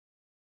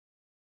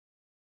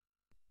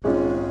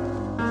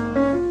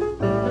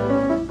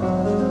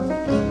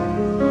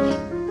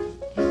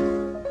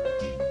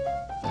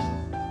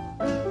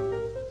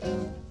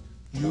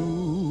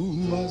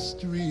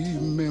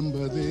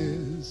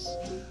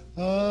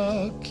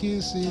A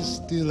kiss is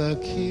still a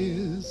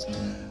kiss.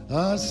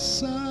 A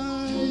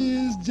sigh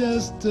is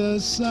just a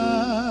sigh.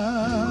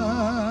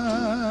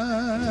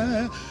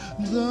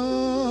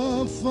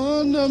 The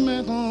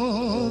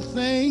fundamental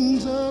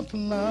things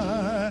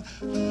apply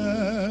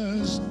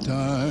as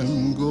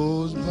time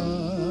goes by.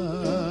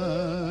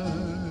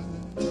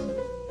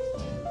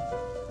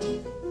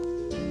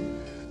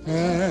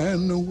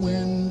 And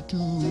when two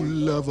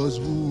lovers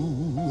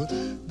woo,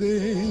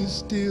 they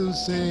still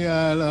say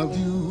I love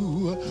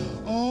you.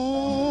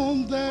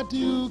 On that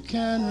you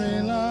can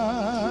rely.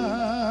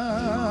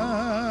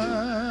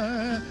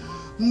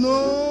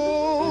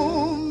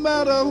 No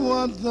matter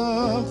what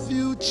the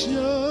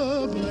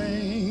future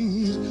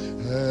brings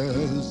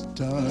as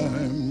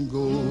time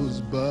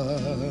goes by.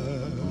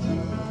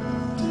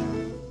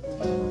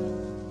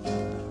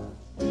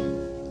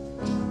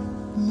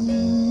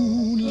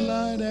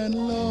 Moonlight and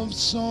love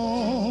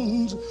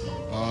songs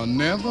are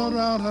never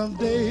out of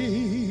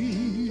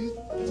date.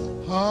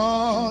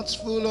 Hearts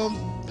full of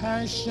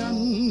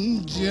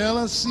passion,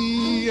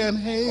 jealousy, and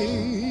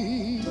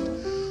hate.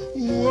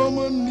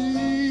 Woman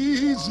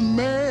needs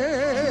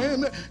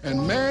man,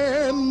 and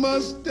man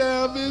must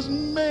have his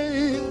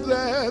mate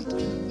that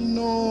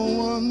no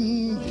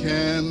one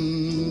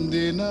can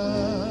deny.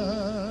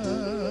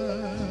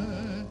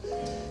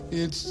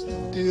 It's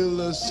still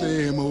the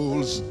same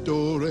old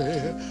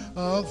story,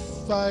 a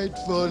fight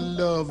for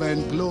love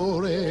and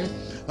glory,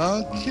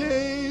 a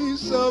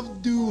case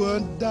of do or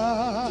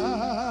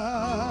die.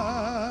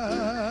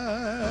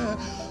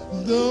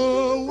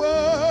 The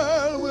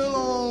world will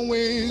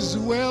always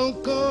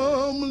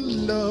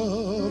welcome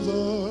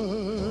lovers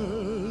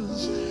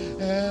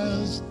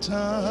as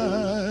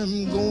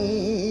time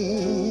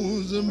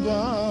goes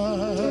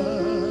by.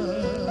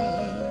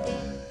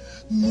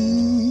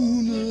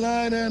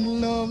 Moonlight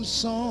and love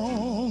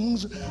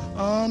songs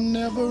are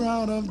never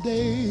out of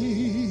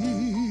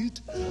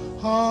date.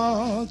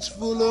 Hearts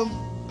full of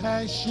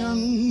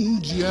passion,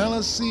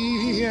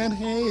 jealousy, and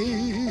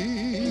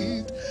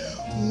hate.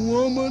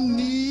 Woman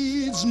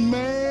needs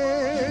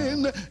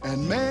man,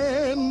 and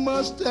man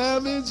must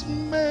have his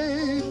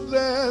mate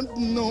that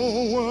no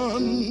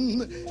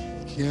one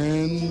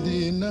can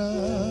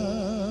deny.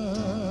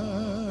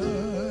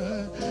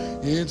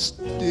 It's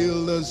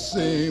still the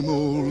same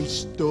old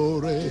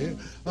story,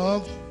 a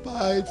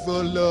fight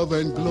for love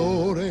and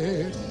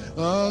glory,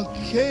 a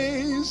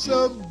case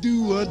of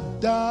do or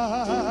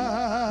die.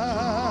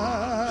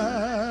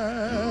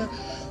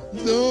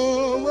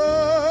 The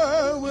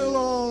world will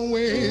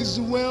always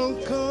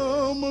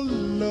welcome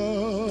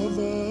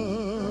lovers